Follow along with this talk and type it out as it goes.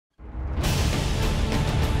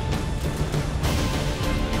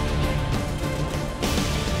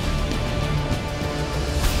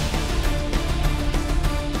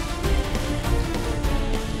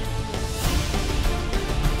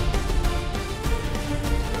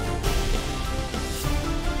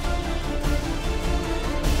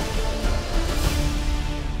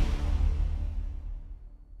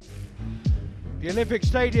The Olympic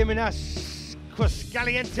Stadium in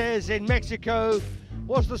Aguascalientes in Mexico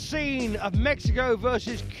was the scene of Mexico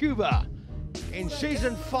versus Cuba in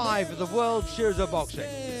Season 5 of the World Series of Boxing.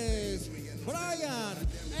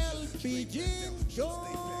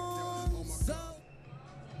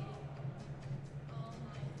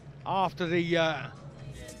 After the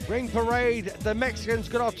ring parade, the Mexicans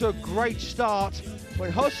got off to a great start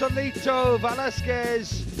when Joselito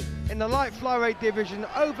Velázquez in the light flyweight division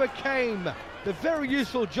overcame the very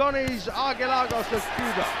useful Joahnys Argilagos of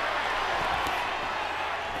Cuba.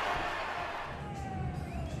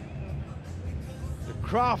 The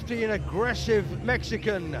crafty and aggressive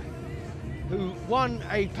Mexican who won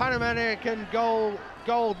a Pan American gold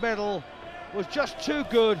medal was just too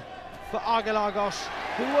good for Argilagos,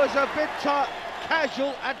 who was a bit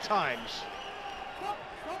casual at times.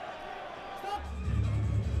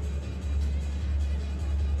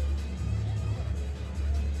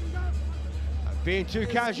 Being too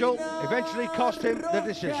casual eventually cost him the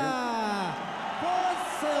decision.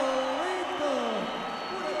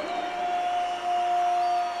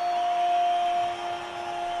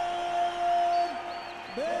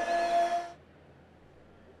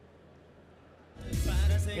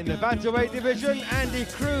 In the Bantamweight division, Andy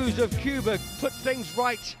Cruz of Cuba put things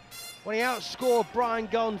right when he outscored Brian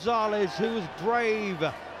González, who was brave.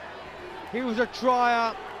 He was a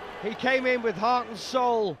trier. He came in with heart and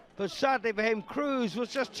soul, but sadly for him, Cruz was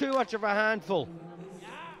just too much of a handful.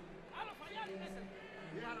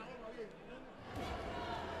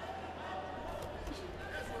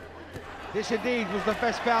 This indeed was the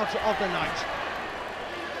best bout of the night.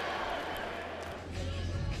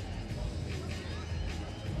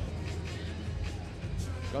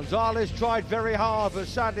 González tried very hard, but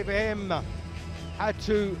sadly for him, had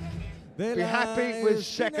to be happy with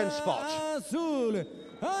second spot.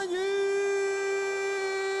 Andy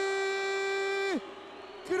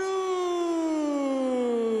Cruz.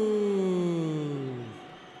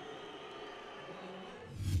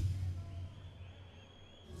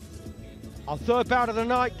 Our third bout of the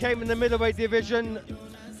night came in the middleweight division,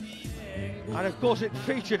 and of course it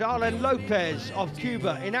featured Arlen Lopez of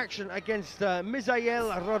Cuba in action against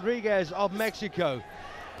Misael Rodriguez of Mexico.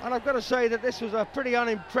 And I've got to say that this was a pretty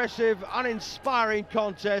unimpressive, uninspiring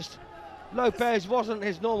contest. Lopez wasn't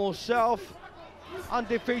his normal self,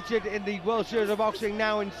 undefeated in the World Series of Boxing,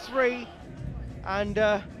 now in 3. And,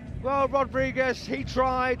 well, Rodriguez, he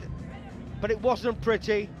tried, but it wasn't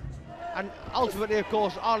pretty. And ultimately, of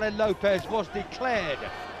course, Arlen Lopez was declared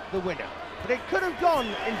the winner. But it could have gone,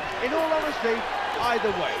 in all honesty,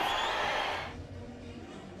 either way.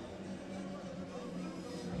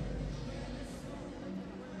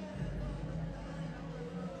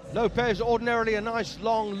 Lopez, ordinarily a nice,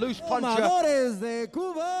 long, loose puncher,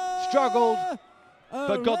 struggled,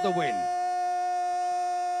 but got the win.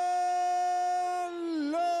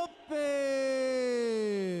 Lopez.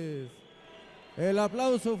 El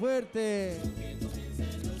aplauso fuerte.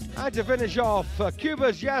 And to finish off,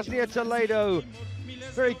 Cuba's Joselito Toledo,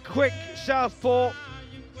 very quick southpaw,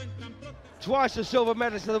 twice a silver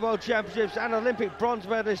medalist in the World Championships and Olympic bronze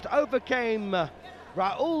medalist, overcame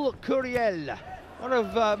Raul Curiel, one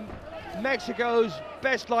of Mexico's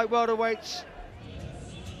best light welterweights,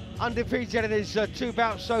 undefeated in his 2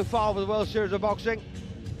 bouts so far with the World Series of Boxing.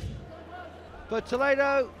 But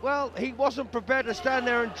Toledo, well, he wasn't prepared to stand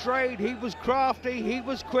there and trade. He was crafty, he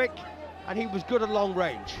was quick, and he was good at long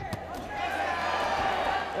range.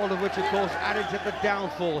 All of which, of course, added to the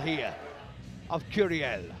downfall here of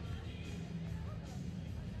Curiel.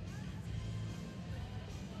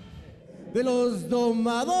 De los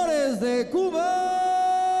Domadores de Cuba,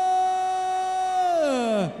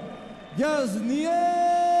 Joahnys.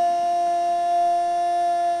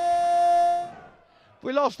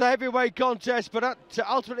 We lost the heavyweight contest, but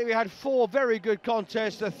ultimately we had 4 very good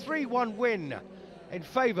contests, a 3-1 win in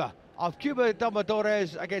favor of Cuba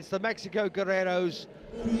Domadores against the Mexico Guerreros.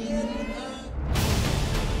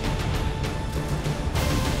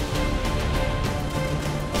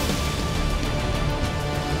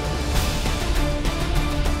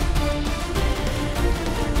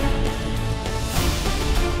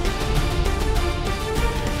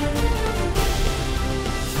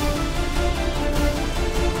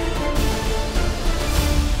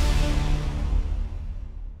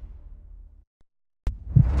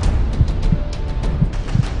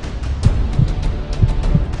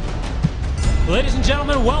 Ladies and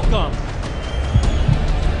gentlemen, welcome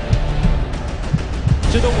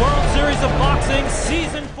to the World Series of Boxing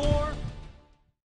Season 4.